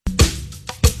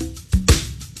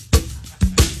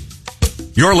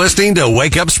You're listening to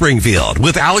Wake Up Springfield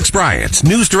with Alex Bryant,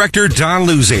 news director Don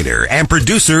Luzader, and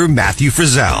producer Matthew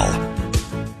Frizzell.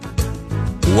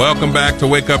 Welcome back to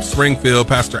Wake Up Springfield.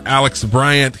 Pastor Alex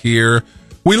Bryant here.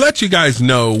 We let you guys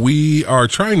know we are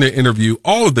trying to interview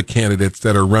all of the candidates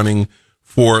that are running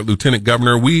for lieutenant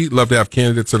governor. We love to have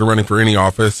candidates that are running for any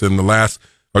office. And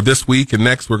this week and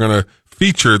next, we're going to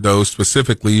feature those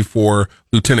specifically for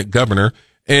lieutenant governor.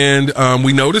 And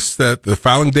we noticed that the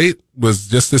filing date was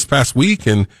just this past week,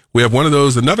 and we have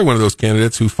another one of those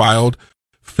candidates who filed,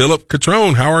 Philip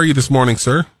Cotrone. How are you this morning,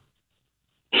 sir?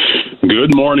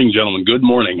 Good morning, gentlemen. Good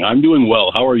morning. I'm doing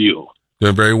well. How are you?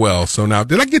 Doing very well. So now,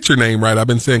 did I get your name right? I've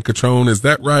been saying Cotrone. Is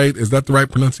that right? Is that the right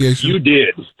pronunciation? You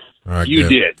did. All right, you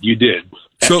did.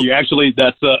 So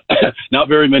that's not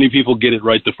very many people get it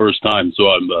right the first time. So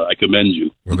I commend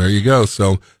you. Well, there you go.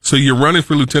 So you're running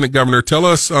for lieutenant governor. Tell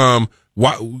us,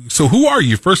 so who are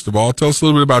you, first of all? Tell us a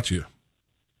little bit about you.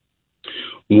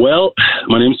 Well,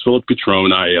 my name is Philip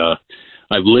Cotrone.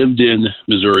 I've lived in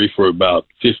Missouri for about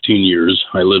 15 years.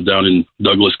 I live down in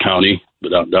Douglas County,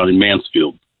 but down in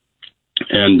Mansfield.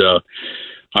 And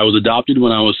I was adopted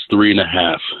when I was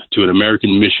 3.5 to an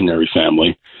American missionary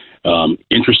family.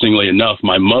 Interestingly enough,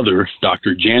 my mother,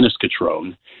 Dr. Janice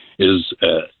Cotrone, is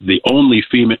the only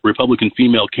Republican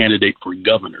female candidate for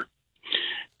governor.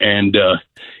 And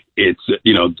it's,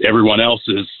 everyone else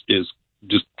is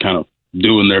just kind of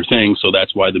doing their thing. So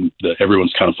that's why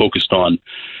everyone's kind of focused on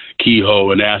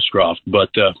Kehoe and Ashcroft. But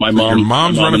your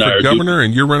mom's running for governor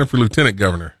and you're running for lieutenant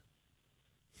governor.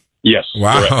 Yes.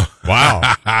 Wow. Correct.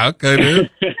 Wow. Okay, dude.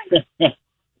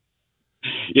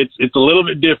 It's a little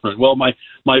bit different. Well, my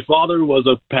father was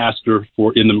a pastor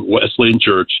in the Wesleyan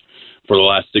Church for the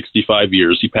last 65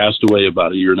 years. He passed away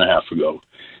about 1.5 years ago.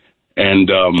 And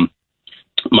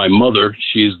my mother,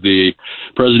 she's the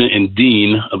president and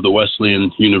dean of the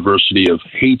Wesleyan University of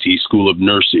Haiti School of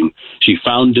Nursing. She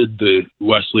founded the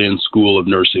Wesleyan School of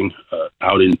Nursing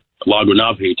out in La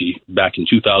Grenade, Haiti, back in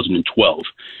 2012.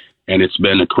 And it's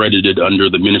been accredited under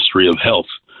the Ministry of Health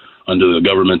under the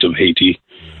government of Haiti.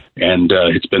 And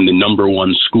it's been the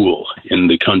 #1 school in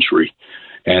the country.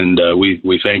 And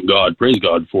we thank God, praise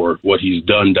God for what he's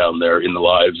done down there in the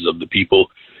lives of the people.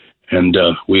 And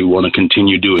we want to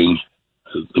continue doing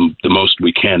the most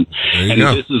we can. And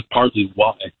this is partly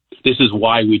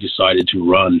why we decided to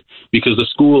run, because the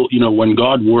school, when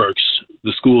God works,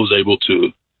 the school is able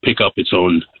to pick up its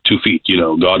own 2 feet.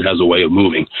 God has a way of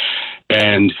moving.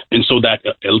 And so that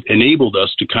enabled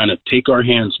us to kind of take our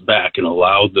hands back and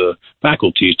allow the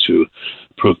faculty to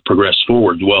progress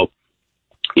forward. Well,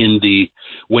 in the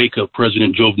wake of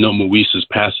President Jovenel Moïse's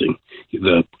passing,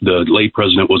 the late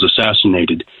president was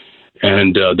assassinated,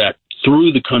 and that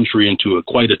threw the country into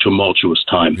quite a tumultuous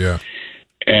time. Yeah.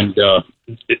 And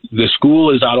the school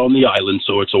is out on the island,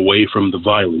 so it's away from the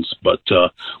violence, but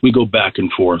we go back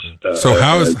and forth. So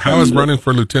how is running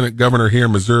for lieutenant governor here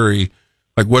in Missouri?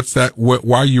 Like, what's that?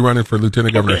 Why are you running for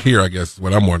lieutenant governor here, I guess, is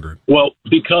what I'm wondering. Well,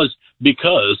 because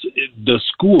the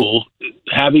school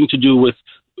having to do with,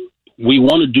 we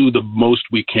want to do the most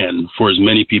we can for as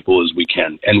many people as we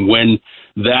can. And when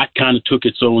that kind of took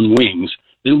its own wings,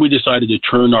 then we decided to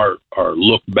turn our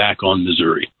look back on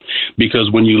Missouri. Because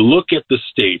when you look at the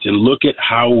state and look at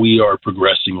how we are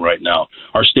progressing right now,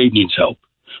 our state needs help.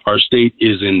 Our state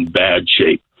is in bad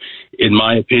shape. In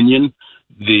my opinion,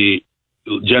 the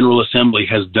General Assembly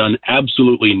has done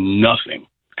absolutely nothing.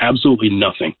 Absolutely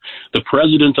nothing. The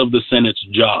president of the Senate's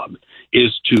job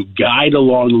is to guide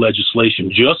along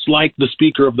legislation, just like the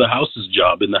Speaker of the House's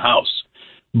job in the House.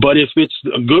 But if it's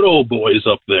good old boys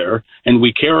up there and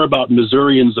we care about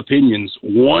Missourians' opinions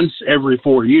once every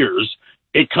 4 years,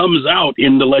 it comes out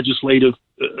in the legislative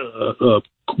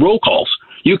roll calls.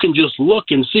 You can just look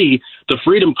and see the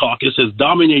Freedom Caucus has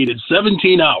dominated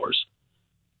 17 hours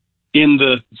in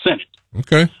the Senate.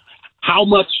 Okay. How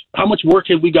much work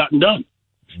have we gotten done?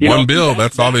 One bill.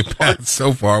 That's all they passed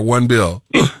so far. One bill.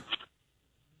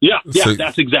 Yeah,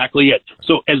 that's exactly it.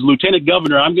 So as lieutenant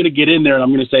governor, I'm going to get in there and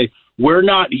I'm going to say, we're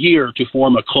not here to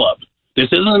form a club. This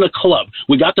isn't a club.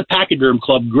 We got the Pachyderm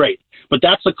Club, great. But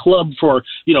that's a club for,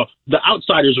 the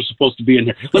outsiders are supposed to be in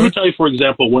here. Let me tell you, for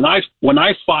example, when I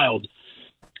filed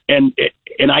and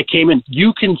I came in,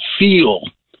 you can feel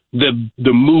the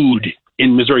mood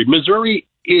in Missouri. Missouri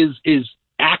is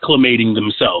acclimating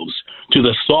themselves to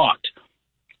the thought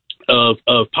of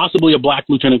possibly a black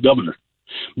lieutenant governor,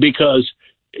 because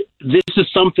this is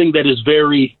something that is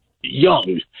very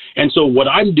young. And so what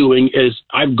I'm doing is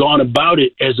I've gone about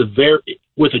it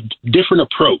with a different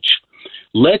approach.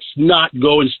 Let's not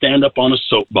go and stand up on a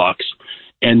soapbox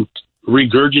and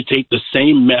regurgitate the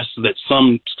same mess that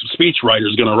some speechwriter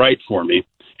is going to write for me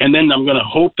and then I'm going to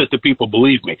hope that the people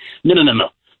believe me. No.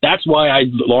 That's why I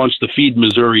launched the Feed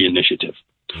Missouri initiative,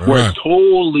 where it's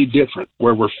totally different,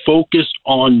 where we're focused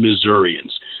on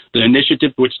Missourians. The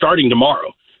initiative, which starting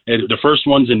tomorrow, the first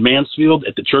one's in Mansfield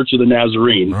at the Church of the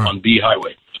Nazarene on B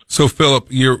Highway. So, Philip,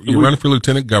 you're running for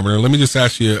lieutenant governor. Let me just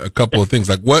ask you a couple of things.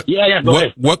 Like,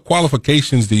 what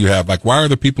qualifications do you have? Like, why are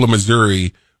the people of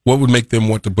Missouri? What would make them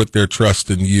want to put their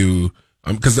trust in you?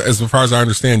 Because as far as I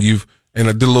understand, and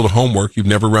I did a little homework. You've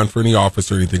never run for any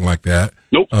office or anything like that.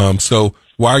 Nope. So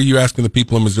why are you asking the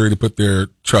people of Missouri to put their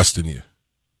trust in you?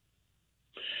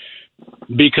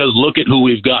 Because look at who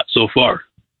we've got so far.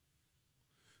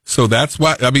 So that's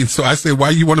why. I mean, so I say,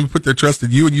 why you want them to put their trust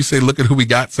in you, and you say, look at who we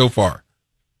got so far.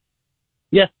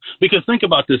 Yeah, because think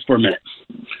about this for a minute.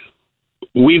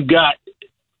 We've got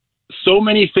so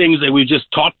many things that we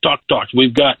just talked.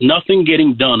 We've got nothing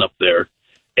getting done up there.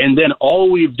 And then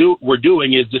all we're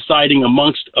doing is deciding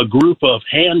amongst a group of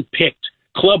hand-picked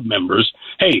club members,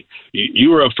 hey, you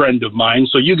were a friend of mine,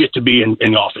 so you get to be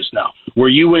in office now. Were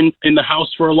you in the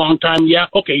House for a long time? Yeah.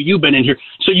 Okay, you've been in here.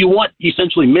 So you want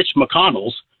essentially Mitch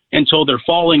McConnell's until they're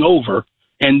falling over,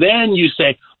 and then you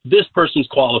say, this person's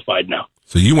qualified now.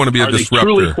 So you want to be a disruptor.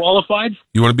 Are they truly qualified?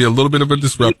 You want to be a little bit of a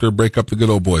disruptor, break up the good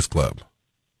old boys club.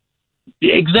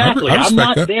 Exactly. I'm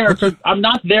not there. Okay. I'm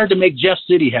not there to make Jeff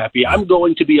City happy. I'm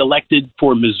going to be elected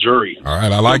for Missourians. All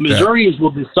right, I like that. Missourians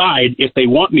will decide if they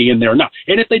want me in there or not.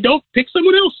 And if they don't, pick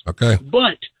someone else. Okay.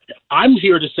 But I'm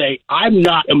here to say I'm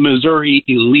not a Missouri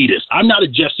elitist. I'm not a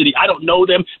Jeff City. I don't know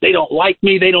them. They don't like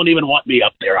me. They don't even want me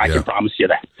up there. I can promise you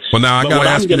that. Well, now I got to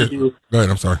ask you. Go ahead.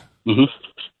 I'm sorry. Mm-hmm.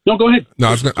 No, go ahead.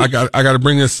 No, I got to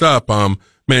bring this up.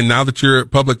 Man, now that you're a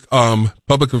public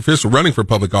official running for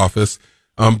public office,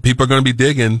 people are going to be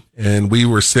digging, and we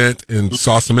were sent and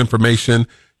saw some information.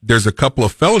 There's a couple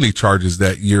of felony charges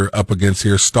that you're up against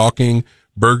here: stalking,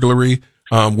 burglary.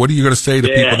 What are you going to say to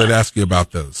people that ask you about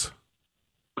those?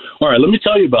 All right, let me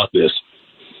tell you about this.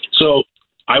 So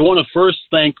I want to first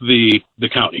thank the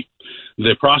county.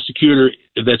 The prosecutor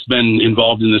that's been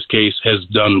involved in this case has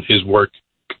done his work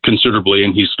considerably,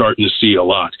 and he's starting to see a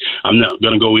lot. I'm not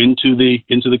going to go into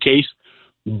the case,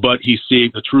 but he's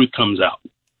seeing the truth comes out.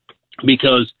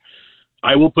 Because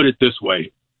I will put it this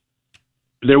way.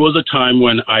 There was a time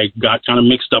when I got kind of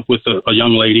mixed up with a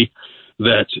young lady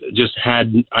that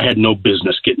I had no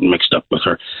business getting mixed up with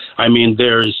her. I mean,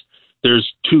 there's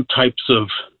two types of,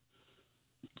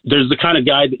 there's the kind of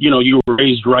guy that, you were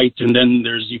raised right, and then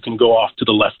you can go off to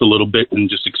the left a little bit and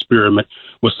just experiment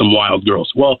with some wild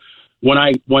girls. Well, when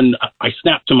I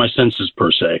snapped to my senses,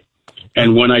 per se,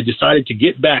 and when I decided to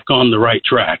get back on the right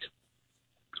track,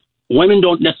 women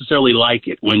don't necessarily like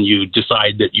it when you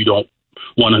decide that you don't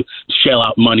want to shell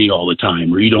out money all the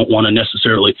time, or you don't want to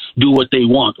necessarily do what they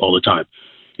want all the time.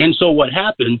 And so what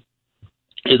happened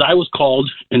is I was called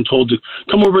and told to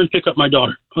come over and pick up my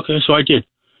daughter. Okay, so I did.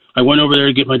 I went over there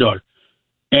to get my daughter,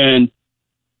 and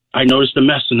I noticed a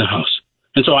mess in the house.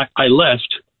 And so I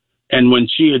left, and when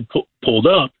she had pulled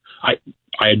up, I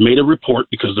had made a report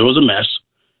because there was a mess,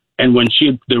 and when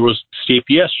there was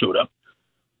CPS showed up.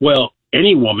 Well,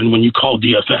 any woman, when you call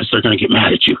DFS, they're going to get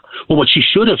mad at you. Well, what she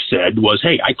should have said was,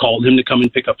 hey, I called him to come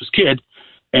and pick up his kid,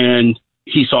 and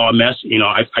he saw a mess.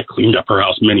 I cleaned up her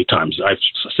house many times. I've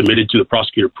submitted to the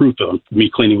prosecutor proof of me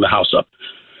cleaning the house up.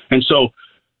 And so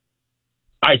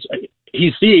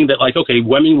he's seeing that, like, okay,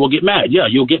 women will get mad. Yeah,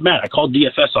 you'll get mad. I called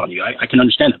DFS on you. I can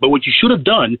understand that. But what you should have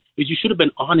done is you should have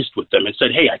been honest with them and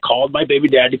said, hey, I called my baby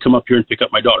dad to come up here and pick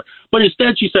up my daughter. But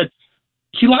instead she said,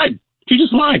 she lied. She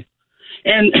just lied.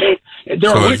 And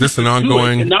there are is this an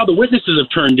ongoing? And now the witnesses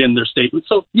have turned in their statements.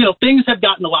 So, things have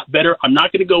gotten a lot better. I'm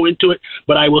not going to go into it,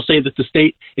 but I will say that the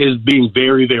state is being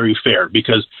very, very fair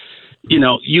because,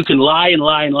 you can lie and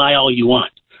lie and lie all you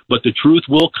want, but the truth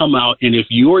will come out. And if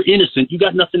you're innocent, you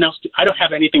got nothing else I don't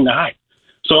have anything to hide.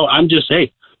 So I'm just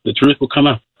saying the truth will come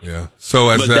out. Yeah.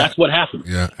 So that's what happened.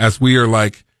 Yeah. As we are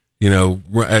like,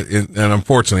 and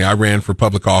unfortunately I ran for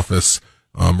public office.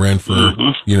 Ran for,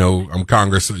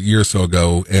 Congress a year or so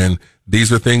ago. And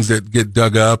these are things that get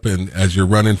dug up. And as you're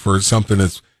running for something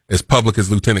as public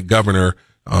as lieutenant governor,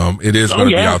 it is going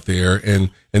to be out there.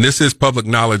 And this is public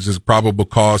knowledge, is probable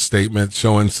cause statement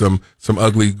showing some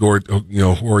ugly,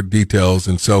 horrid details.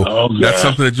 And so that's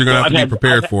something that you're going to have to be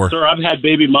prepared for. Sir, I've had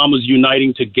baby mamas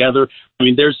uniting together. I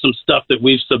mean, there's some stuff that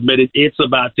we've submitted. It's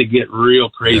about to get real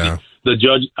crazy. Yeah. The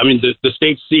judge, the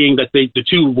state's seeing that the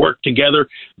two work together.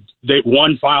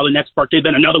 One filed an ex parte,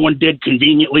 then another one did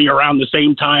conveniently around the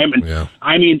same time. And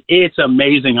I mean, it's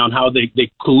amazing on how they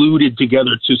colluded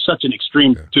together to such an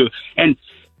extreme and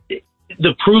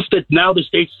the proof that now the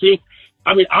state's seeing.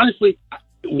 I mean, honestly,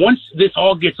 once this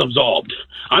all gets absolved,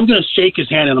 I'm going to shake his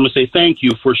hand and I'm going to say thank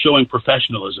you for showing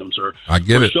professionalism, sir. I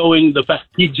get it. Showing the fact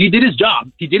he did his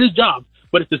job. He did his job.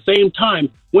 But at the same time,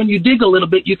 when you dig a little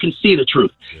bit, you can see the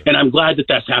truth. And I'm glad that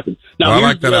that's happened. Now, well, I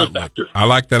here's like that the other outlook. factor. I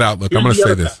like that outlook. I'm going to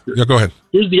say this. Factor. Yeah, go ahead.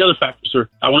 Here's the other factor, sir.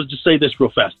 I wanted to say this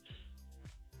real fast.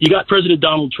 You got President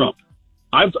Donald Trump.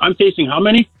 I'm facing how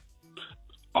many?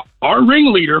 Our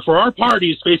ringleader for our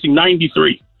party is facing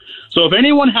 93. So if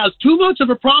anyone has too much of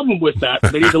a problem with that,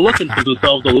 they need to look into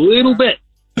themselves a little bit.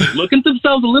 Look into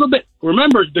themselves a little bit.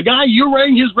 Remember, the guy you're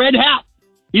wearing his red hat,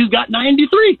 he's got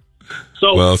 93.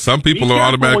 So, well, some people are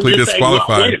automatically disqualified.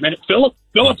 Well, wait a minute,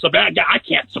 Philip's a bad guy. I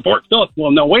can't support Philip.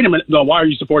 Well, no, wait a minute. No, why are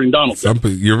you supporting Donald?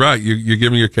 You're right. You're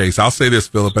giving your case. I'll say this,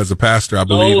 Philip, as a pastor, I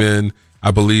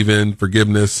believe in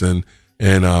forgiveness and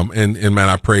man,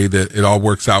 I pray that it all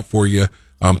works out for you.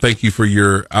 Thank you for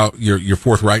your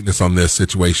forthrightness on this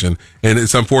situation. And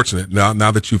it's unfortunate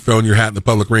now that you've thrown your hat in the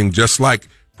public ring, just like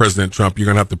President Trump, you're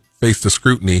going to have to face the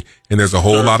scrutiny. And there's a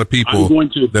whole lot of people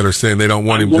that are saying they don't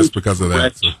want him just because of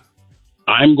that. So.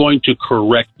 I'm going to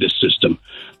correct this system.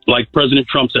 Like President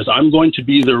Trump says, I'm going to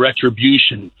be the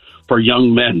retribution for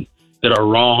young men that are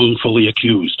wrongfully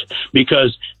accused.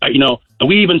 Because,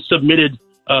 we even submitted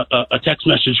a text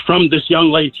message from this young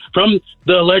lady, from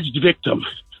the alleged victim,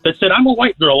 that said, I'm a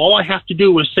white girl. All I have to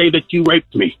do is say that you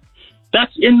raped me.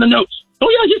 That's in the notes. Oh,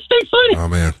 yeah, just stay funny. Oh,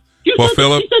 man. Well,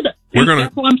 Philip,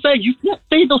 that's what I'm saying. You can't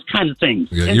say those kinds of things.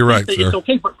 Yeah, you're right, sir. It's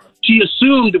okay, but she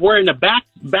assumed that we're in a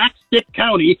backstick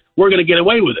county. We're going to get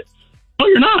away with it. No,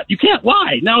 you're not. You can't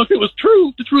lie. Now, if it was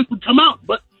true, the truth would come out,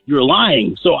 but you're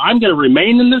lying. So I'm going to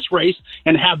remain in this race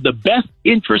and have the best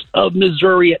interest of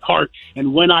Missouri at heart.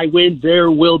 And when I win, there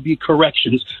will be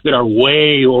corrections that are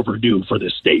way overdue for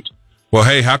this state. Well,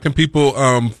 hey, how can people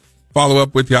follow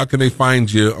up with you? How can they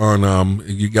find you on,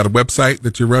 you got a website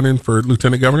that you're running for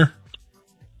Lieutenant Governor?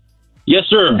 Yes,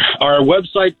 sir. Our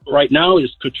website right now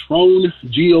is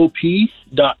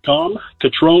CotronGOP.com.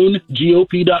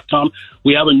 CotronGOP.com.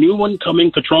 We have a new one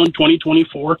coming, Cotrone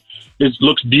 2024. It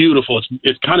looks beautiful.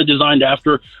 It's kind of designed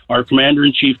after our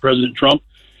Commander-in-Chief, President Trump.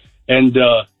 And,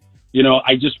 I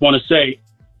just want to say,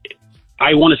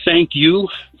 I want to thank you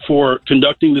for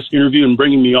conducting this interview and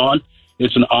bringing me on.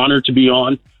 It's an honor to be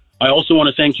on. I also want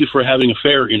to thank you for having a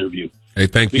fair interview. Hey,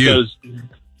 thank you. Because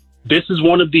this is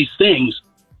one of these things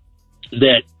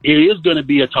that it is going to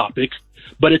be a topic,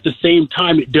 but at the same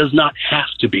time, it does not have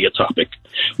to be a topic.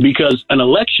 Because an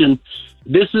election,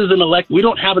 we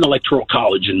don't have an electoral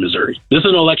college in Missouri. This is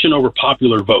an election over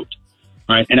popular vote.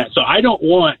 Right? And so I don't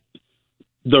want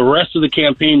the rest of the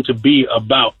campaign to be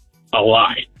about a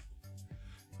lie.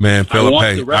 Man, Philip,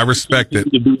 hey, I respect it.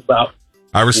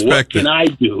 I respect it. What can I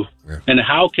do, and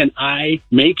how can I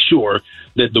make sure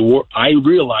that I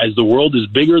realize the world is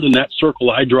bigger than that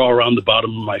circle I draw around the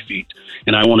bottom of my feet,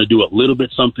 and I want to do a little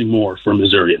bit something more for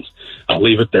Missourians. I'll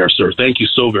leave it there, sir. Thank you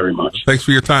so very much. Thanks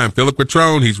for your time. Philip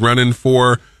Cotrone, he's running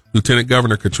for Lieutenant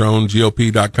Governor,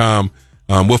 CotronGOP.com.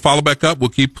 We'll follow back up. We'll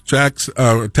keep tabs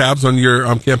on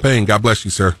your campaign. God bless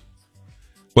you, sir.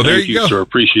 Well, there you go. Sir.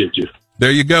 Appreciate you. There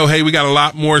you go. Hey, we got a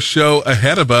lot more show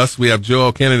ahead of us. We have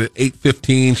Joel Cannon at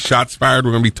 8:15, Shots Fired.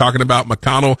 We're going to be talking about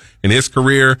McConnell and his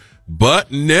career.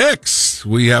 But next,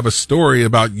 we have a story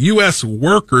about U.S.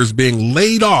 workers being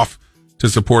laid off to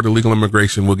support illegal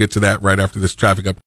immigration. We'll get to that right after this traffic update.